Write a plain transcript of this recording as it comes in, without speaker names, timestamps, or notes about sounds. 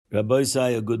Rabbi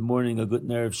Say, a good morning, a good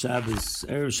Erev Shabbos.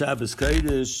 Erev Shabbos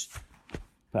Kodesh,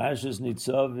 Parshas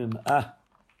Nitsavim.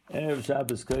 Erev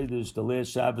Shabbos Kodesh, the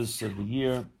last Shabbos of the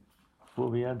year, before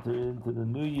we enter into the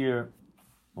new year,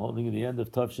 holding at the end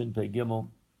of Tavshin Pei Gimel,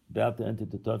 about to enter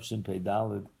to Tavshin Pei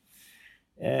Daled.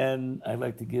 And I'd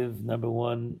like to give, number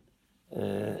one,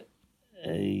 a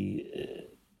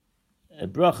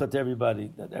bracha to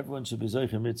everybody, that everyone should be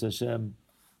Zocher Mitzvah Hashem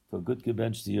for a good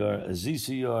Gebench Diyar, a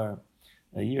Zisiyar,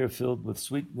 a year filled with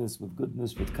sweetness, with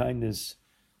goodness, with kindness,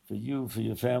 for you, for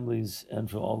your families, and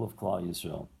for all of Klal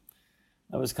Yisrael.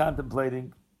 I was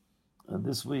contemplating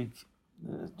this week,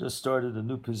 just started a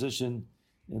new position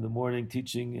in the morning,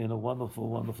 teaching in a wonderful,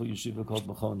 wonderful yeshiva called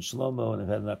Machon Shlomo, and I've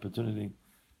had an opportunity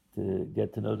to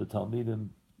get to know the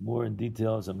Talmidim more in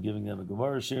detail as I'm giving them a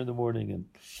Gemara share in the morning, and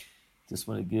just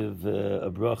want to give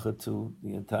a bracha to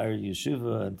the entire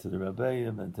yeshiva and to the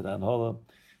Rabbeim and to the Anhola,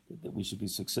 that we should be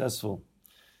successful.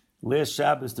 Last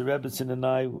Shabbos, the Rebbetzin and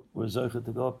I were zocher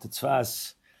to go up to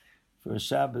Tzfas for a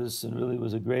Shabbos, and really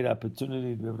was a great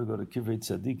opportunity to be able to go to Kivrei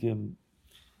Tzadikim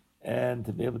and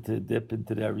to be able to dip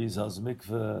into the Arizal's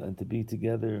mikveh and to be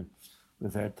together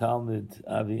with our Talmud,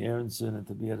 Avi Aronson, and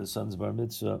to be at his son's bar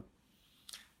mitzvah,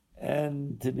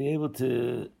 and to be able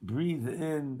to breathe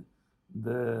in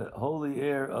the holy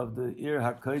air of the Ir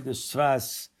HaKodesh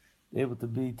Tzfas, be able to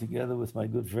be together with my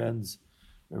good friends,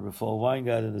 Rabbi Fall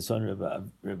Weingart and the son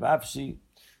Rabbi Avshi,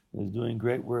 who is doing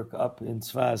great work up in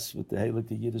Tzfas with the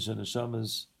Heilige Yiddish and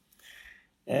Hashamas.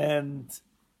 And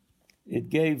it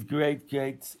gave great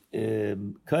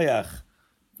koyach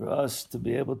for us to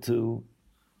be able to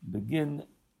begin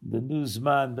the new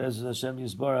Zman, Be'ez Hashem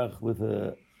Yisbarach,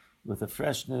 with a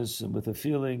freshness and with a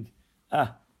feeling,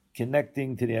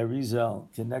 connecting to the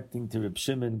Arizal, connecting to Reb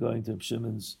Shimon, going to Reb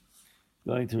Shimon's.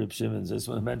 I just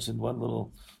want to mention one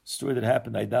little story that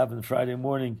happened. I davened Friday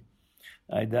morning.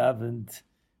 I davened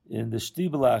in the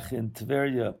Shtibelach in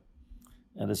Tveria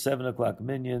at a 7 o'clock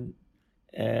minyan,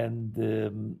 and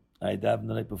I davened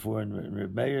the night before in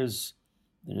Reb Meir's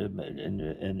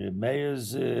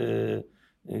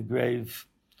grave.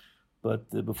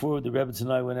 But before the Rebbe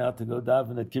and I went out to go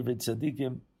daven at Kivrei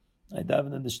Tzadikim, I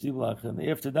davened in the Shtibelach, and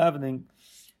after davening,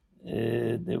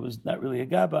 there was not really a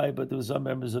gabbai, but there was some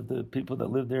members of the people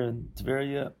that lived there in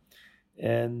Tveria,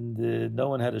 and no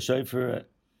one had a shofar.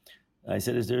 I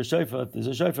said, "Is there a shofar? If there's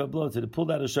a shofar, blow it." They pulled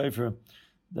out a shofar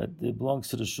that belongs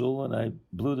to the shul, and I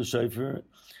blew the shofar.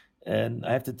 And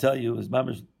I have to tell you, it was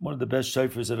one of the best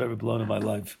shofars I've ever blown in my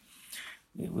life.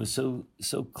 It was so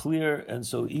clear and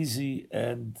so easy.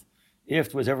 And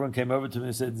afterwards, everyone came over to me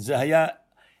and said, "Zahaya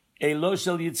Elo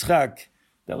Shel Yitzchak."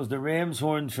 That was the ram's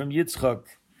horn from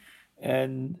Yitzchak.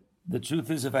 And the truth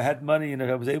is, if I had money and if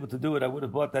I was able to do it, I would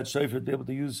have bought that shofar to be able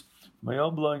to use my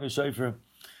own blowing a shofar.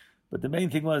 But the main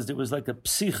thing was, there was like a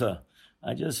psicha.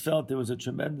 I just felt there was a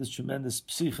tremendous, tremendous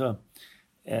psicha,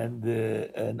 and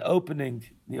the opening,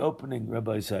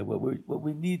 Rabbi Say. What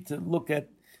we need to look at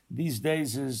these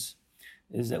days is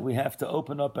that we have to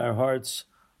open up our hearts,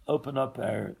 open up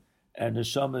our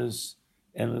neshamas,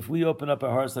 and if we open up our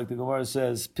hearts, like the Gemara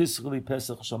says, Pischli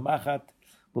Pesach Shamachat,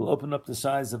 will open up the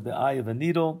size of the eye of a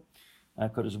needle.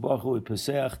 HaKadosh Baruch Hu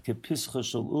Pesach kepischa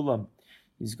shel ulam.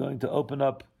 He's going to open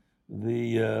up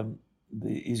he's going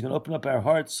to open up our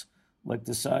hearts like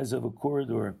the size of a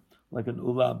corridor, like an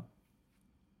ulam.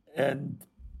 And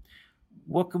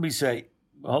what can we say?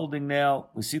 We're holding now,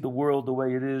 we see the world the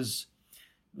way it is,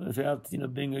 without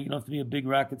being. You don't have to be a big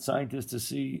rocket scientist to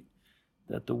see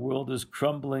that the world is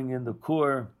crumbling in the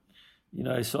core.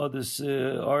 I saw this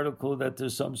article that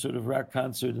there's some sort of rock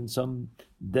concert in some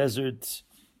desert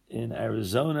in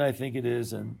Arizona, I think it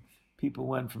is, and people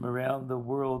went from around the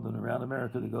world and around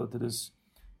America to go to this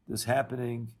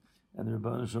happening, and the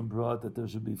Rebbeinu Shalom brought that there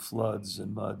should be floods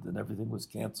and mud, and everything was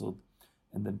canceled,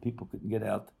 and then people couldn't get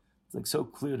out. It's like so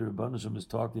clear the Rebbeinu Shalom is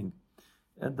talking,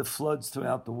 and the floods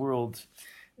throughout the world,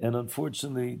 and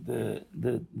unfortunately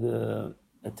the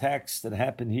attacks that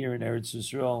happened here in Eretz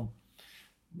Yisrael,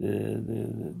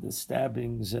 the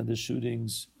stabbings and the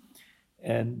shootings,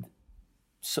 and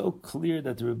so clear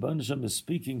that the Rebbeinu Shalom is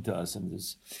speaking to us. And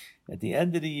this, at the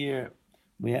end of the year,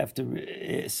 we have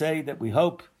to say that we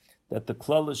hope that the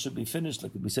klalos should be finished,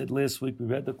 like we said last week. We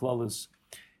read the klalos,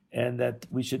 and that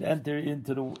we should enter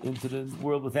into the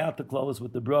world without the klalos,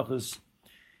 with the brachas.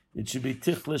 It should be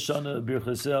tichle shana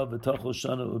ubirchasel v'tochel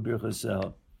shana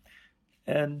ubirchasel.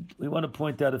 And we want to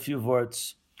point out a few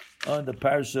words on the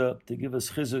parsha to give us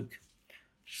chizuk.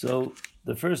 So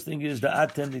the first thing is the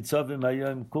Parshas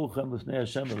Nitsavim-Vayelech kulchem l'fnei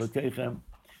Hashem Elokeichem.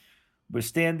 We're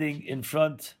standing in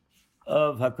front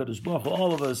of HaKadosh Baruch Hu,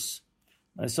 all of us.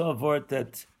 I saw a word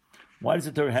that Why does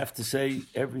the Torah have to say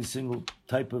every single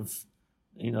type of,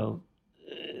 the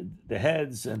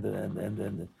heads and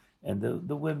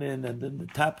the women and then the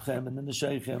tapchem and then the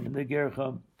sheichem and the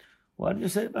gerchem? Why don't you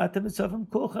say Atem Nitsavim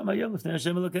Kulchem Hayom Lifnei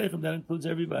Hashem Elokechem? That includes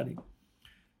everybody.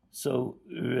 So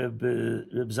Reb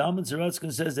Zalman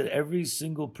Sorotzkin says that every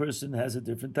single person has a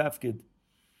different tafkid.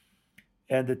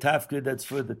 And the tafkid that's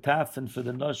for the taf and for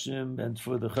the noshim and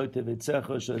for the chotev etzecha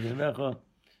shadimecha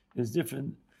is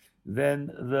different than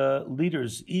the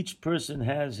leaders. Each person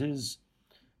has his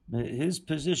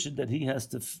position that he has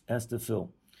to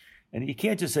fill. And you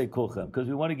can't just say kolchem, because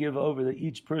we want to give over that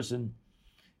each person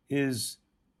is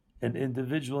an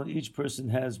individual and each person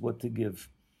has what to give.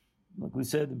 Like we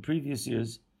said in previous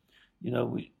years,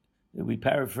 we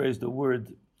paraphrased the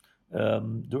word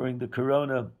during the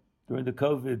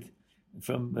COVID,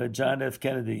 from John F.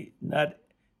 Kennedy.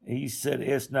 He said,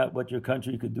 ask not what your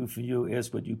country could do for you,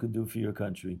 ask what you could do for your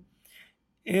country.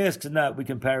 Ask not, we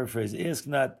can paraphrase, ask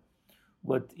not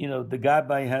what the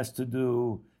gabbai has to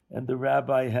do, and the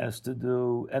rabbi has to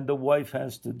do, and the wife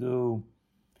has to do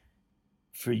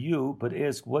for you, but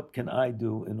ask, what can I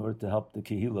do in order to help the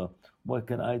kehillah? What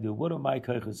can I do? What are my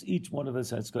koiches? Each one of us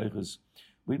has koiches.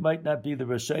 We might not be the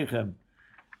Rashechem,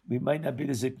 we might not be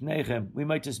the Ziknechem, we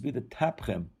might just be the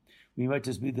Tapchem, we might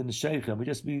just be the Neshechem,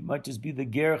 might just be the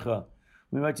Gercha,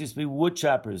 we might just be wood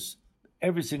choppers.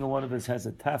 Every single one of us has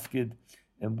a tafkid,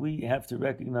 and we have to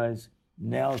recognize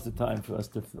now is the time for us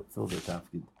to fill the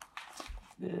tafkid.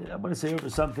 I want to say over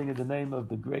something in the name of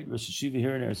the great Rosh Hashiva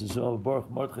here in Eretz Yisrael,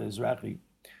 Baruch Mordechai Ezrachi,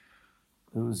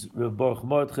 who's Baruch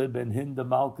Mordechai ben Hinda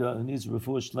Malka, and he's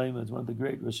Refuah Shleima, is one of the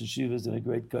great Rosh Hashivas and a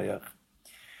great Koyach.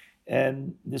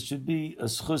 And this should be a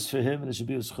schus for him, and it should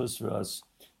be a schus for us.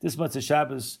 This Matzah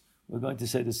Shabbos, we're going to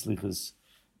say the Slichas.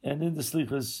 And in the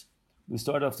Slichas, we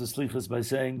start off the Slichas by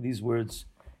saying these words,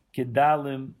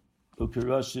 Kedalim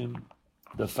u'kiroshim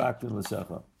dafaktin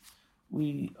l'secha.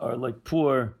 We are like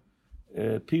poor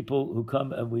people who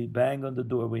come and we bang on the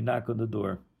door, we knock on the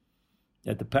door.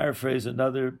 And to paraphrase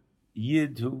another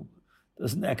Yid who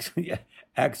doesn't actually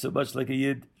act so much like a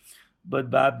Yid, but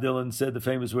Bob Dylan said the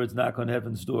famous words, knock on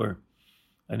heaven's door.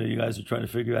 I know you guys are trying to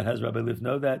figure out, has Rabbi Liff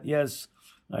know that? Yes,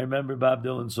 I remember Bob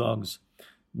Dylan songs,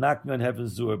 knocking on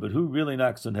heaven's door, but who really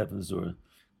knocks on heaven's door?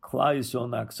 Klal Yisrael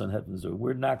knocks on heaven's door.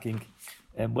 We're knocking.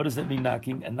 And what does it mean,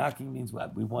 knocking? And knocking means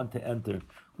what? We want to enter.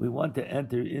 We want to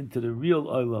enter into the real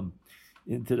olam,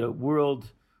 into the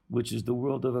world, which is the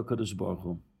world of HaKadosh Baruch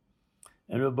Hu.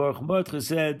 And Rabbi Baruch Mordechai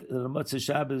said that on Motzei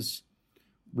Shabbos,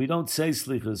 we don't say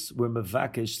slichas, we're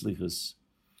mevakesh slichas.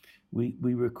 We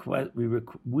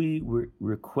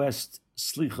request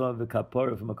slicha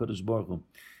v'kapara from HaKadosh Baruch Hu.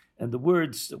 And the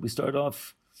words that we start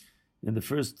off in the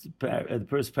first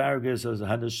paragraph is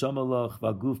Hanashamalach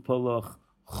v'aguf polach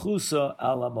chusa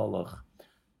ala malach.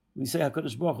 We say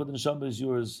HaKadosh Baruch Hu, the neshama is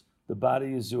yours, the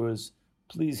body is yours.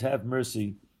 Please have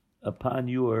mercy upon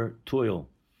your toil.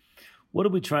 What are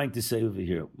we trying to say over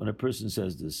here when a person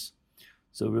says this?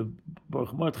 So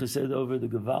Baruch Mordechai said over the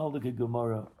Gewaldige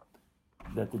Gemara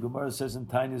that the Gemara says in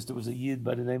Tainis there was a Yid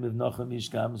by the name of Nochem Ish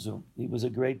Gamzu. He was a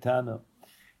great Tana.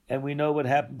 And we know what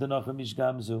happened to Nochem Ish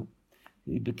Gamzu.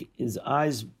 His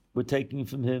eyes were taken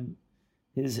from him.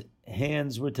 His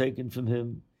hands were taken from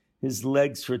him. His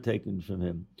legs were taken from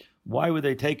him. Why were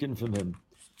they taken from him?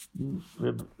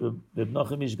 Reb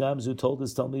Nochem Ish Gamzu told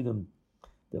his Talmidim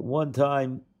that one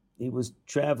time he was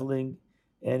traveling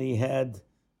and he had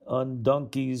on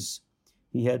donkeys,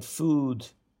 he had food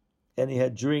and he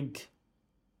had drink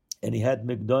and he had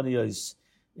migdonios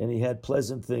and he had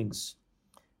pleasant things.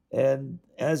 And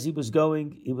as he was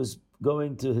going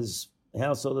to his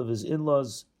household of his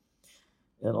in-laws,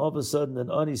 and all of a sudden an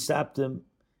ani sapped him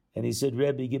and he said,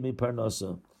 Rebbe, give me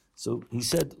parnasa. So he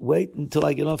said, wait until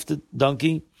I get off the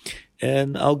donkey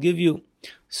and I'll give you.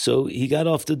 So he got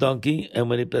off the donkey, and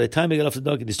by the time he got off the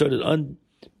donkey, he started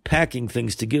unpacking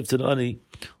things to give to the ani.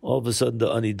 All of a sudden,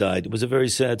 the ani died. It was a very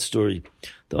sad story.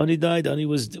 The ani died. The ani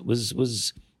was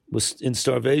in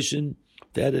starvation,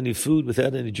 without any food,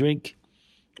 without any drink.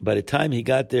 By the time he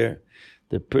got there,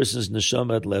 the person's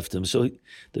neshama had left him. So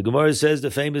the Gemara says the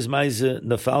famous Maisa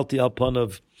Nafalti al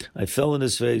Panav. I fell in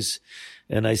his face,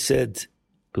 and I said,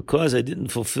 because I didn't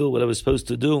fulfill what I was supposed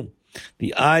to do,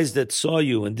 the eyes that saw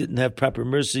you and didn't have proper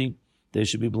mercy, they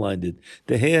should be blinded.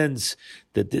 The hands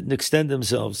that didn't extend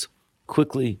themselves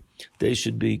quickly, they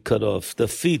should be cut off. The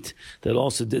feet that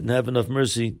also didn't have enough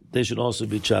mercy, they should also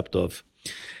be chopped off.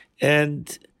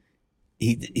 And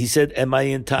he said, and my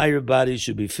entire body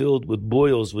should be filled with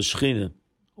boils, with shechina.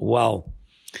 Wow.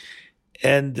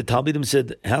 And the Talmidim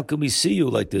said, how can we see you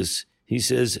like this? He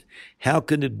says, how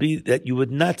can it be that you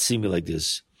would not see me like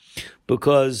this?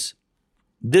 Because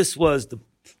this was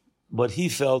what he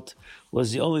felt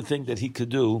was the only thing that he could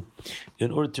do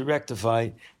in order to rectify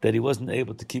that he wasn't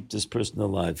able to keep this person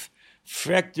alive. He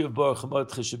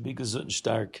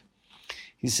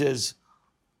says,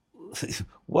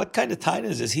 what kind of time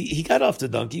is this? He got off the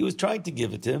donkey. He was trying to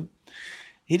give it to him.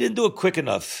 He didn't do it quick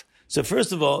enough. So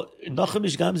first of all, Nachum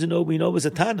Ish Gamzu, we know was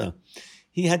a Tana.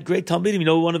 He had great Talmidim. You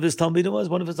know who one of his Talmidim was?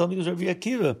 One of his Talmidim was Rabbi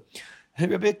Akiva.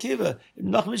 Rabbi Akiva,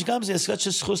 Nachum Ish Gamzu has such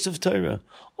a schus of Torah.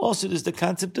 Also, there's the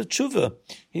concept of tshuva.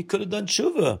 He could have done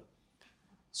tshuva.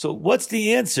 So what's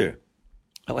the answer?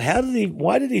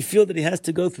 Why did he feel that he has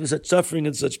to go through such suffering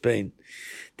and such pain?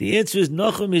 The answer is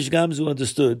Nachum Ish Gamzu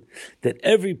understood that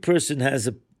every person has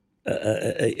a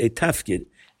tafkid.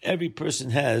 Every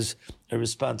person has a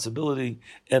responsibility,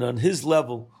 and on his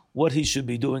level, what he should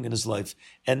be doing in his life.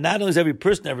 And not only does every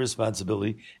person have a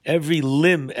responsibility, every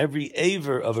limb, every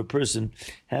aver of a person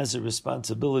has a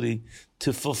responsibility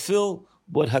to fulfill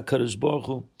what HaKadosh Baruch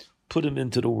Hu put him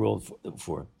into the world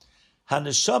for.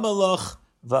 Haneshama lach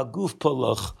v'aguf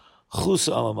polach chus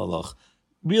alam alach.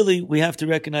 Really, we have to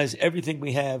recognize everything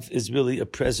we have is really a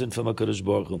present from HaKadosh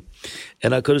Baruch Hu.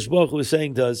 And HaKadosh Baruch Hu is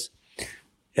saying to us,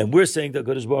 and we're saying to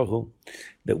HaKadosh Baruch Hu,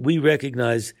 that we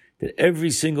recognize that every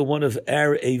single one of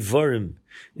our Eivarim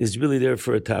is really there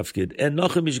for a tafkid. And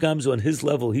Nachum Ish Gamzu, on his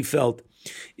level, he felt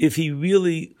if he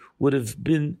really would have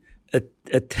been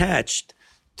attached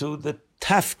to the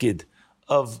tafkid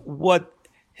of what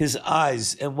his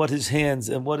eyes and what his hands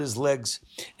and what his legs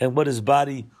and what his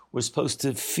body were supposed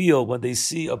to feel when they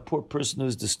see a poor person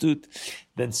who's destitute,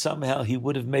 then somehow he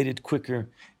would have made it quicker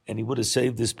and he would have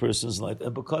saved this person's life.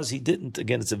 And because he didn't,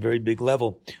 again, it's a very big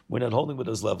level. We're not holding with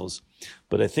those levels.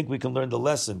 But I think we can learn the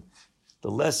lesson. The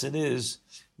lesson is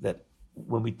that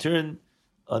when we turn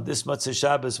on this Matzah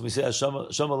Shabbos, we say, Hashem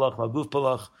alach maguf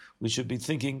palach, we should be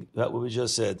thinking about what we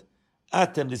just said.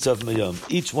 Atem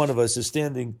Nitsavim-Vayelech. Each one of us is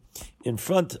standing in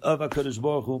front of HaKadosh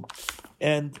Baruch Hu,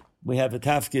 and we have a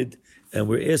tafkid, and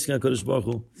we're asking HaKadosh Baruch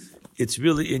Hu, it's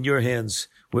really in your hands.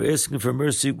 We're asking for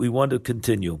mercy. We want to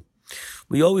continue.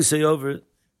 We always say over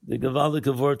the Gavaldik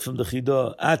word from the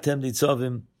Chidah, Atem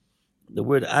Nitzavim. The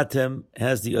word Atem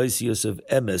has the osius of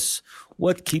emes.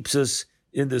 What keeps us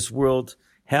in this world?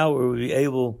 How are we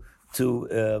able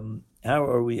to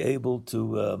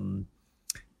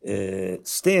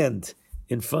stand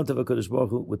in front of HaKadosh Baruch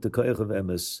Hu with the koyach of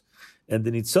emes? And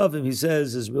the Nitzavim, he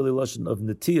says, is really lashon of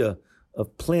netiyah,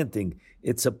 of planting.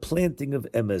 It's a planting of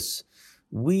emes.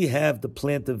 We have the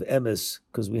plant of emes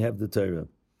because we have the Torah.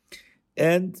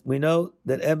 And we know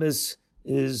that emes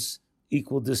is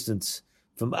equal distance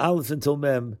from Aleph until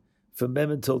Mem, from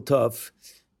Mem until Tov,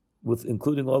 with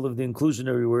including all of the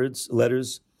inclusionary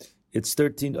letters. It's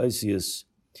 13 osius.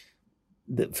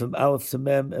 From Aleph to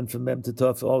Mem and from Mem to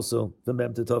Tov also. From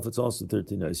Mem to Tov, it's also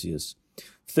 13 osius.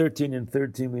 13 and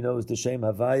 13 we know is the Shem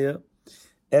Havaya.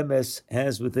 Emes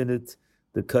has within it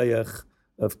the kayach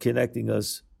of connecting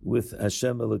us with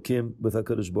Hashem Elokim, with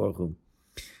HaKadosh Baruch Hu,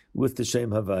 with the Shem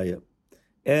Havaya.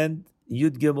 And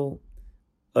Yud Gimel,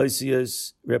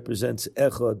 Osius, represents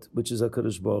Echad, which is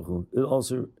HaKadosh Baruch Hu. It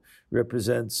also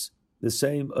represents the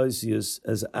same Osius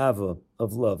as Ava,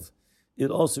 of love. It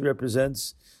also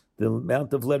represents the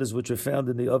amount of letters which are found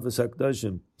in the Avos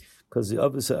HaKadoshim, because the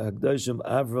Avos HaKadoshim,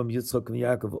 Avram, Yitzchak, and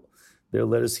Yaakov, their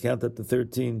letters count up to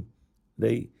 13.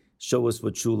 They show us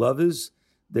what true love is.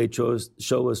 They show us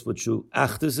what true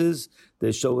Achdus is.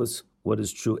 They show us what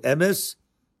is true Emes.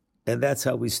 And that's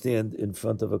how we stand in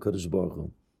front of HaKadosh Baruch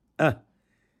Hu.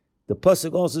 The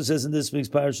pasuk also says in this week's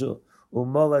parasha,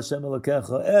 "Umal Hashem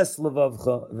Elokecha es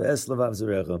levavcha ve'es levav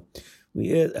zerecha."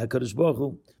 HaKadosh Baruch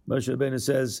Hu, Moshe Rabbeinu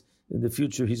says, in the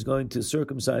future He's going to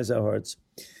circumcise our hearts,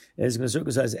 and He's going to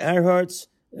circumcise our hearts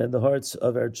and the hearts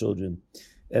of our children.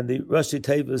 And the Rashi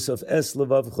Tevis of es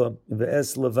levavcha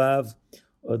ve'es levav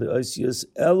are the osius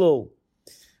Elul.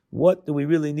 What do we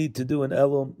really need to do in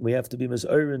Elul? We have to be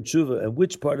Miz'or and Tshuva. And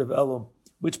which part of Elul,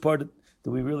 which part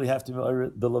do we really have to be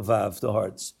Miz'or? The Lavav, the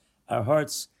hearts. Our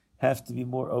hearts have to be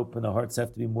more open. Our hearts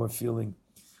have to be more feeling.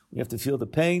 We have to feel the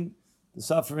pain, the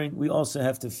suffering. We also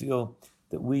have to feel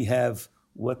that we have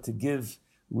what to give.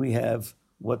 We have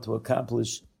what to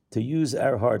accomplish. To use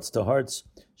our hearts. The hearts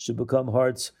should become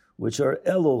hearts which are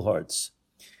Elul hearts.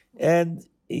 And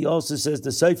he also says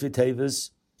the Sefer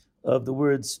Tevis of the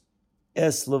words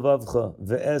Es levavcha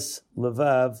ve'es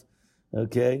levav,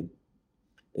 okay?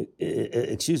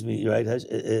 Excuse me, right?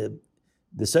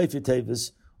 The Sefer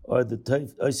Tevis are the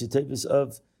Tevis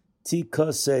of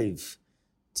Tikasev,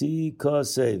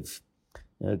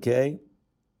 okay?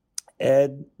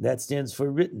 And that stands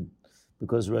for written,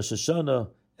 because Rosh Hashanah,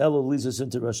 Elul leads us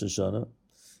into Rosh Hashanah,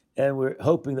 and we're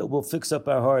hoping that we'll fix up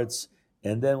our hearts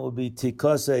and then will be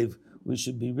tikosev, we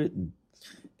should be written.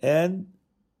 And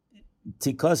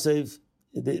tikosev,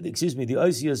 the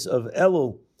oisius of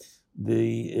Elul,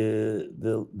 the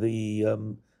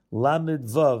Lamed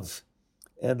Vav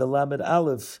and the Lamed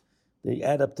Aleph, they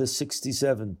add up to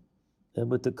 67. And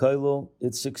with the Koilul,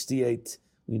 it's 68.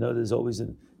 We know there's always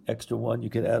an extra one you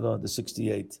can add on to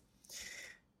 68.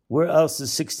 Where else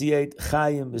is 68?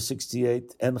 Chaim is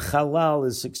 68, and Chalal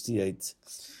is 68.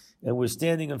 And we're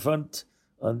standing in front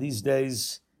on these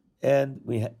days, and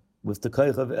with the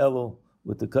Koyach of Elul,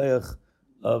 with the Koyach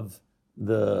of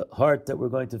the heart that we're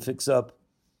going to fix up,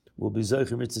 will be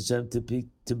Zocher Mitzvah to be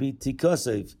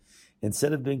Tikosev.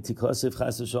 Instead of being Tikosev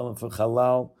Chas v'Shalom for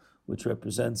Chalal, which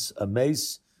represents a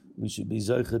mace, we should be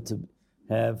Zocher to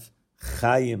have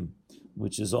Chaim,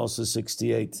 which is also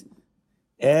 68.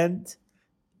 And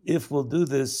if we'll do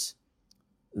this,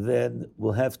 then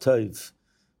we'll have Tov,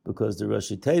 because the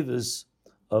Rashi Tevis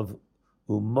of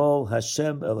Umol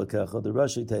Hashem Elokecha, the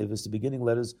Rashi Tevis, the beginning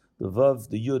letters, the Vav,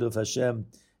 the Yud of Hashem,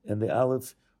 and the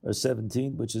Aleph are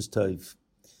 17, which is Tov.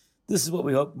 This is what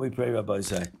we hope and we pray, Rabbi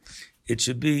Zay. It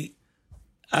should be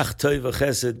Ach Tov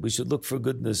Chesed. We should look for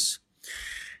goodness.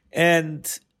 And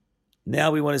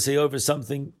now we want to say over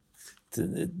something.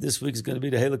 This week is going to be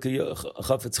the Helika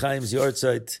Chafetz Chaim's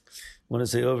Yartzeit. I want to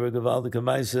say over a Gewaldige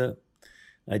Maisa.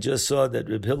 I just saw that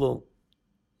Reb Hillel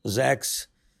Zaks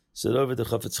said over the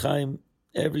Chafetz Chaim,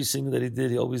 everything that he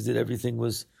did, he always did everything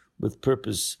was with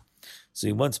purpose. So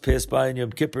he once passed by in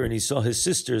Yom Kippur and he saw his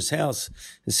sister's house.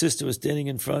 His sister was sitting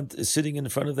in front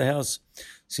of the house.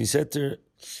 So he said to her,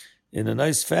 in a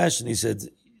nice fashion, he said,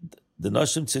 the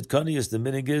Nashim Tzidkani, the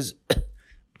minig is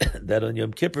that on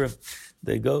Yom Kippur,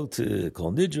 they go to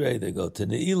Kol Nidre, they go to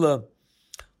Ne'ilah.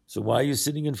 So why are you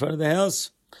sitting in front of the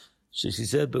house? She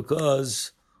said,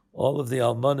 because all of the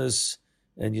Almanas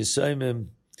and Yisayimim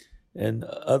and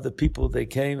other people, they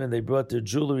came and they brought their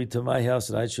jewelry to my house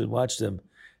and I should watch them.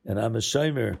 And I'm a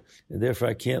shomer, and therefore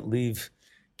I can't leave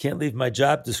my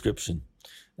job description.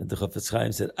 And the Chafetz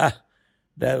Chaim said,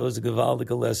 that was a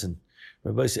gewaldige lesson.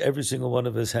 Rabbi said, every single one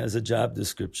of us has a job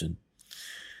description.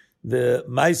 The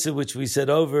Maisa, which we said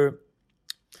over,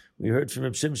 we heard from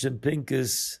Reb Shimshon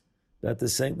Pincus about the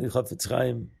saintly Chafetz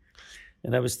Chaim.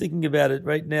 And I was thinking about it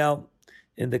right now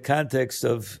in the context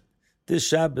of this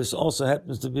Shabbos also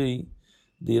happens to be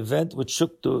the event which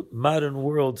shook the modern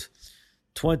world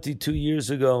 22 years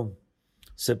ago.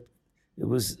 It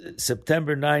was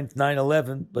September 9th,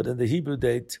 9/11, but in the Hebrew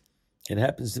date, it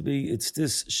happens to be, it's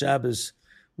this Shabbos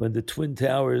when the Twin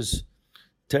Towers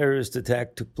terrorist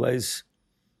attack took place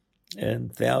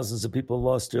and thousands of people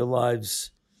lost their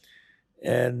lives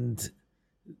and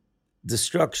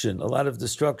destruction, a lot of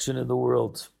destruction in the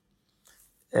world.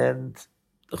 And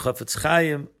the Chafetz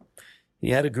Chaim,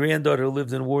 he had a granddaughter who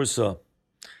lived in Warsaw,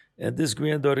 and this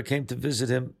granddaughter came to visit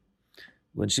him.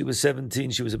 When she was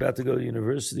 17, she was about to go to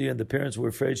university, and the parents were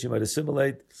afraid she might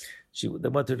assimilate. They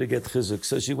wanted her to get chizuk.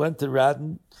 So she went to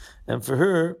Radin, and for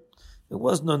her, it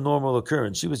wasn't a normal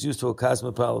occurrence. She was used to a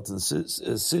cosmopolitan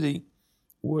city.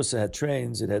 Warsaw had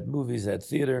trains, it had movies, it had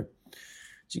theater.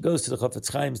 She goes to the Chafetz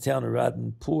Chaim's town in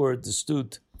Radin, poor,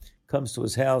 destitute, comes to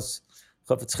his house.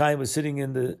 Chafetz Chaim was sitting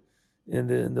in the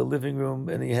living room,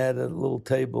 and he had a little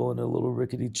table and a little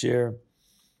rickety chair,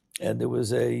 and there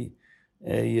was a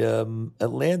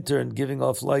lantern giving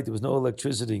off light. There was no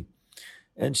electricity.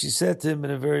 And she said to him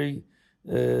in a very,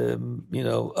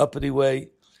 uppity way,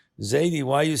 Zaidi,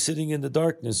 why are you sitting in the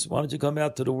darkness? Why don't you come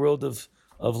out to the world of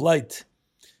light?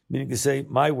 Meaning to say,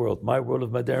 my world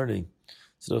of modernity.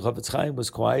 So the Chafetz Chaim was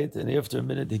quiet, and after a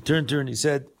minute, he turned to her and he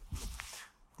said,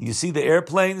 you see the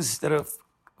airplanes that are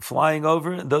flying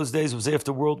over? In those days, it was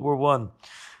after World War I.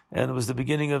 And it was the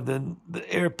beginning of the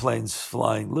airplanes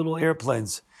flying, little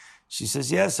airplanes. She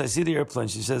says, yes, I see the airplane.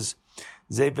 She says,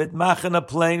 Ze vet machen a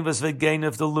plane was vegain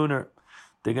of the lunar.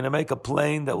 They're going to make a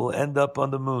plane that will end up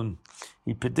on the moon.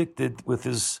 He predicted with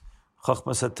his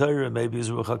Chachmas HaTorah, maybe his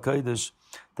Ruach HaKodesh,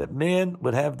 that man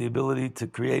would have the ability to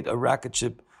create a rocket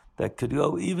ship that could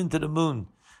go even to the moon,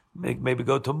 maybe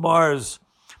go to Mars.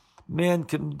 Man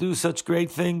can do such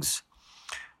great things.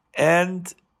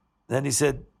 And then he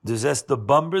said, "There's the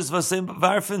bombers vasim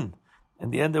varfen."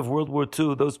 In the end of World War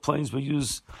II, those planes were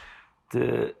used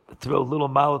to throw little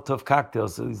Molotov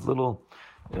cocktails, so these little,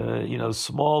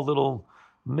 small little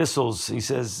missiles. He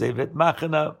says, "They vet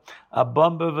machen a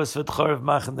bomber was vet chorv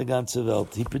machen the ganze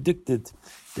Welt." He predicted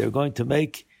they're going to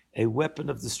make a weapon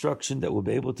of destruction that will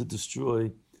be able to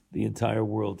destroy the entire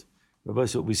world.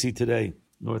 That's what we see today: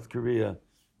 North Korea,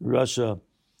 Russia,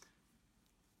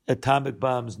 atomic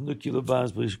bombs, nuclear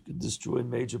bombs, which could destroy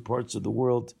major parts of the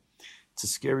world. It's a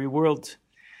scary world.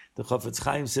 The Chafetz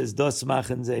Chaim says, Das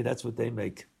machen sie, that's what they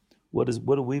make. What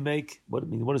do we make? What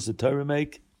does the Torah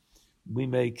make? We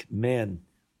make man.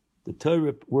 The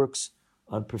Torah works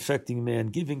on perfecting man,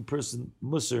 giving a person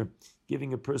musar,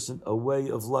 giving a person a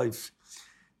way of life.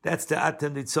 That's the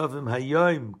Parshas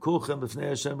Nitsavim-Vayelech, kulchem b'fnei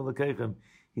Hashem Elokeichem.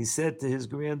 He said to his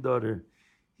granddaughter,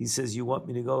 he says, you want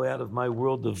me to go out of my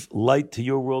world of light to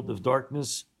your world of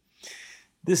darkness?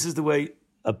 This is the way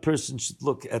a person should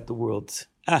look at the world.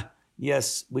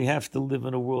 Yes, we have to live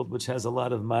in a world which has a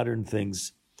lot of modern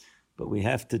things, but we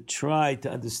have to try to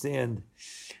understand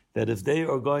that if they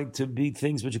are going to be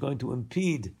things which are going to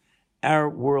impede our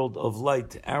world of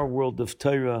light, our world of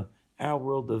Torah, our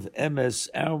world of emes,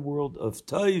 our world of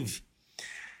Toiv,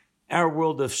 our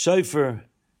world of Shofar,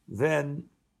 then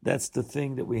that's the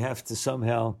thing that we have to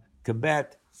somehow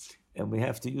combat, and we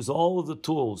have to use all of the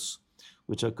tools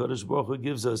which HaKadosh Baruch Hu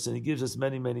gives us, and He gives us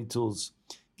many, many tools.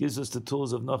 He gives us the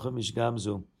tools of Nachum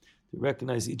Ishgamzu, to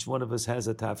recognize each one of us has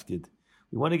a tafkid.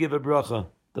 We want to give a bracha,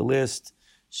 the last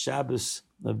Shabbos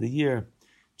of the year.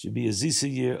 It should be a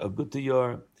Zisa year, a Gutta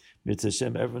Yor. Mirz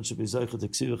Hashem, everyone should be Zocheh to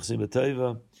Ksiva Chesima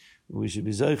Tova. We should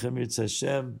be Zocheh, Mirz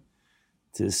Hashem,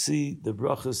 to see the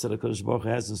brachas that HaKadosh Baruch Hu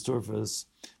has in store for us,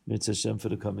 Mirz Hashem, for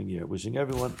the coming year. Wishing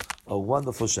everyone a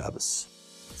wonderful Shabbos.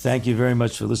 Thank you very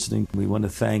much for listening. We want to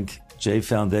thank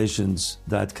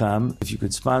jfoundations.com. If you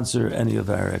could sponsor any of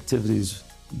our activities,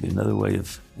 it'd be another way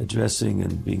of addressing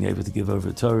and being able to give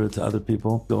over Torah to other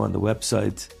people. Go on the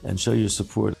website and show your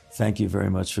support. Thank you very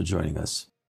much for joining us.